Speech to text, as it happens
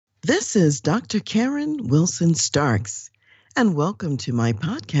This is Dr. Karen Wilson Starks, and welcome to my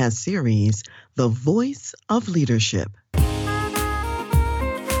podcast series, The Voice of Leadership.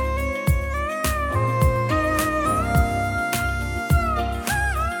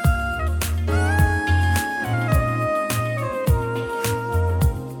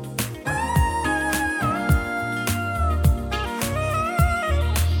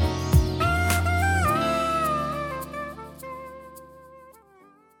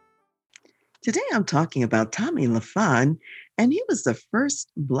 Today I'm talking about Thomy Lafon, and he was the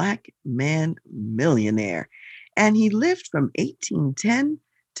first Black man millionaire. And he lived from 1810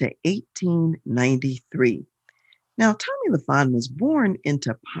 to 1893. Now, Thomy Lafon was born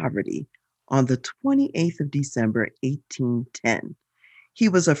into poverty on the 28th of December, 1810. He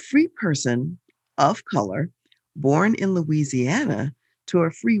was a free person of color, born in Louisiana to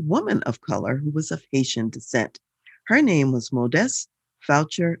a free woman of color who was of Haitian descent. Her name was Modeste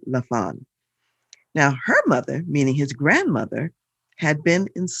Foucher Lafon. Now, her mother, meaning his grandmother, had been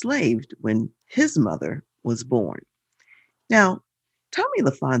enslaved when his mother was born. Now, Thomy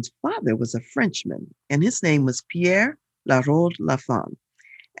Lafon's father was a Frenchman, and his name was Pierre Larode Lafon.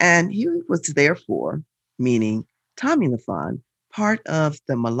 And he was therefore, meaning Thomy Lafon, part of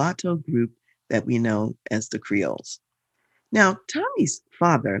the mulatto group that we know as the Creoles. Now, Tommy's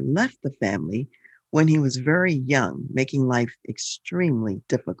father left the family when he was very young, making life extremely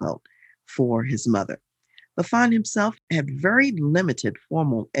difficult for his mother. Lafon himself had very limited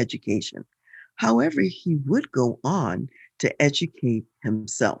formal education. However, he would go on to educate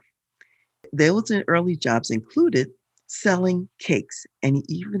himself. Those early jobs included selling cakes, and he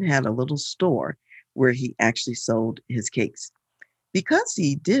even had a little store where he actually sold his cakes. Because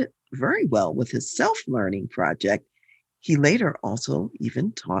he did very well with his self-learning project, he later also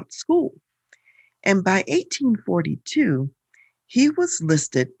even taught school. And by 1842, he was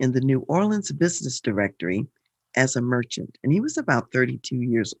listed in the New Orleans Business Directory as a merchant, and he was about 32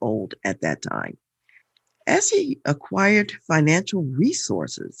 years old at that time. As he acquired financial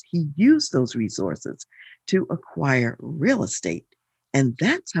resources, he used those resources to acquire real estate. And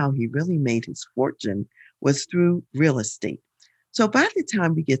that's how he really made his fortune, was through real estate. So by the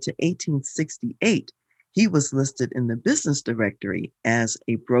time we get to 1868, he was listed in the business directory as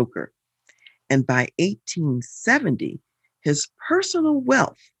a broker. And by 1870, his personal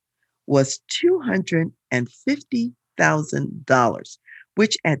wealth was $250,000,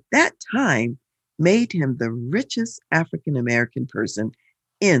 which at that time made him the richest African American person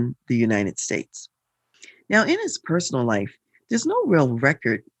in the United States. Now, in his personal life, there's no real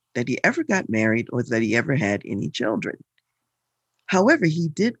record that he ever got married or that he ever had any children. However, he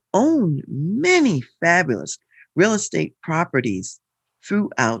did own many fabulous real estate properties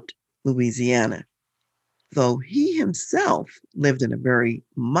throughout Louisiana. Though he himself lived in a very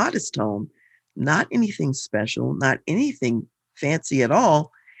modest home, not anything special, not anything fancy at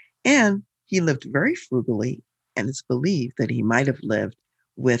all, and he lived very frugally, and it's believed that he might have lived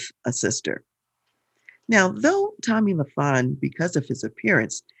with a sister. Now, though Thomy Lafon, because of his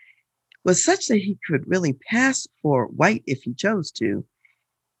appearance, was such that he could really pass for white if he chose to,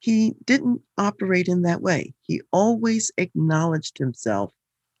 he didn't operate in that way. He always acknowledged himself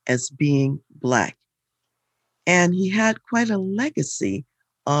as being Black. And he had quite a legacy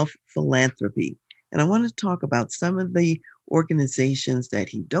of philanthropy. And I want to talk about some of the organizations that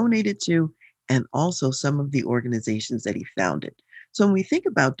he donated to and also some of the organizations that he founded. So when we think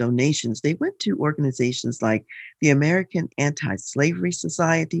about donations, they went to organizations like the American Anti-Slavery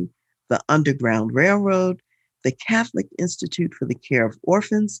Society, the Underground Railroad, the Catholic Institute for the Care of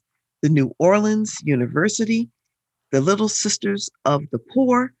Orphans, the New Orleans University, the Little Sisters of the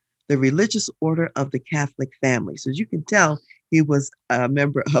Poor, the Religious Order of the Catholic Family. So as you can tell, he was a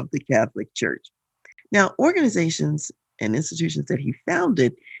member of the Catholic Church. Now, organizations and institutions that he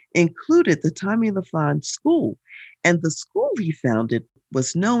founded included the Thomy Lafon School, and the school he founded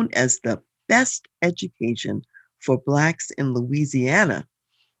was known as the best education for Blacks in Louisiana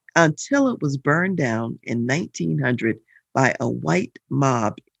until it was burned down in 1900 by a white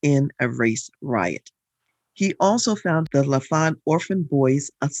mob in a race riot. He also founded the Lafon Orphan Boys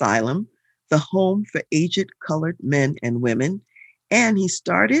Asylum, the home for aged colored men and women, and he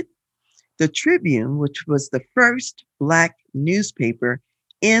started the Tribune, which was the first Black newspaper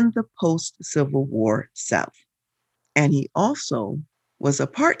in the post-Civil War South. And he also was a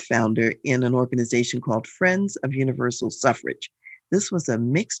part founder in an organization called Friends of Universal Suffrage. This was a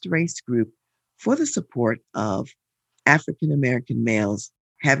mixed race group for the support of African American males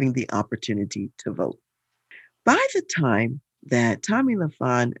having the opportunity to vote. By the time that Thomy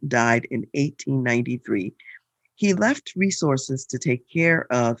Lafon died in 1893, he left resources to take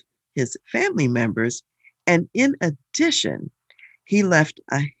care of his family members, and in addition, he left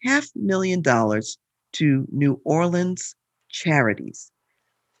 $500,000 to New Orleans charities,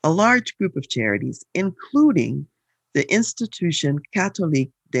 a large group of charities, including the Institution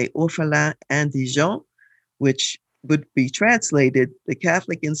Catholique des Orphelins Indigents, which would be translated the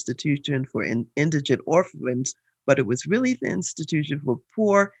Catholic Institution for Indigent Orphans, but it was really the institution for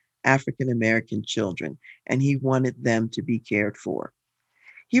poor African American children, and he wanted them to be cared for.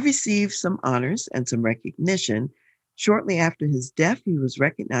 He received some honors and some recognition. Shortly after his death, he was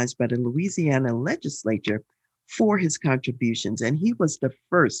recognized by the Louisiana legislature for his contributions, and he was the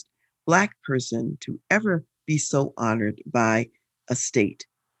first Black person to ever be so honored by a state.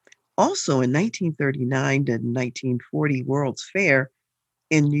 Also in 1939 to 1940 World's Fair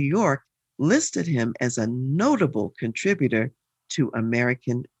in New York listed him as a notable contributor to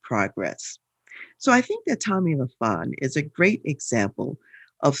American progress. So I think that Thomy Lafon is a great example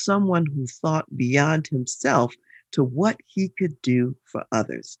of someone who thought beyond himself to what he could do for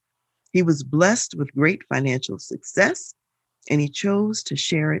others. He was blessed with great financial success, and he chose to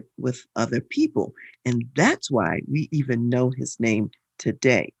share it with other people. And that's why we even know his name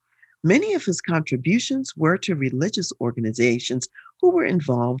today. Many of his contributions were to religious organizations who were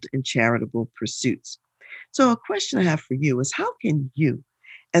involved in charitable pursuits. So a question I have for you is, how can you,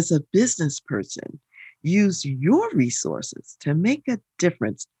 as a business person, use your resources to make a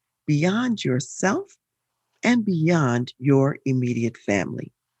difference beyond yourself and beyond your immediate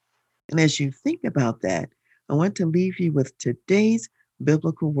family? And as you think about that, I want to leave you with today's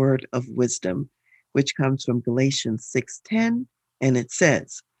biblical word of wisdom, which comes from Galatians 6:10, and it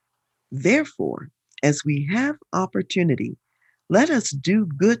says, "Therefore, as we have opportunity, let us do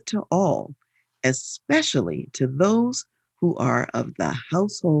good to all, especially to those who are of the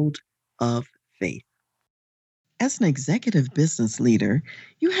household of faith." As an executive business leader,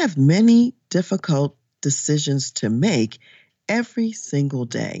 you have many difficult decisions to make every single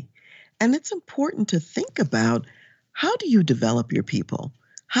day. And it's important to think about, how do you develop your people?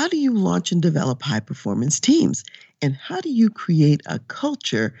 How do you launch and develop high-performance teams? And how do you create a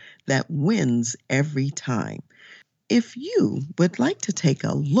culture that wins every time? If you would like to take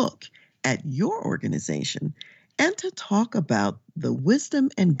a look at your organization and to talk about the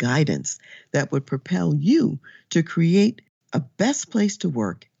wisdom and guidance that would propel you to create a best place to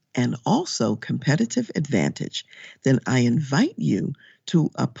work and also competitive advantage, then I invite you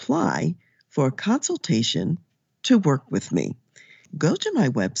to apply for a consultation to work with me. Go to my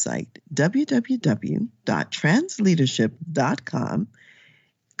website, www.transleadership.com,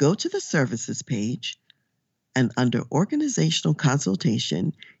 go to the services page, and under organizational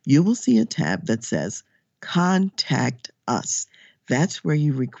consultation, you will see a tab that says Contact Us. That's where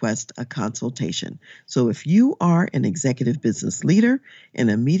you request a consultation. So if you are an executive business leader in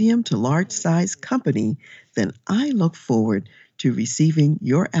a medium to large size company, then I look forward to receiving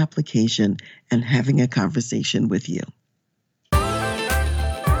your application and having a conversation with you.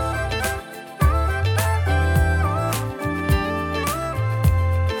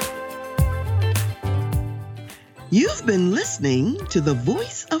 You've been listening to The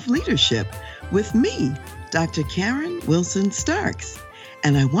Voice of Leadership with me, Dr. Karen Wilson Starks.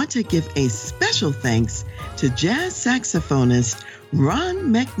 And I want to give a special thanks to jazz saxophonist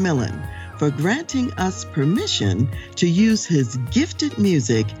Ron McMillan for granting us permission to use his gifted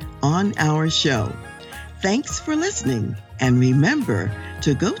music on our show. Thanks for listening, and remember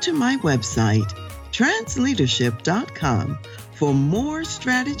to go to my website, transleadership.com, for more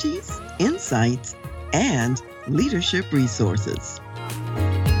strategies, insights, and leadership resources.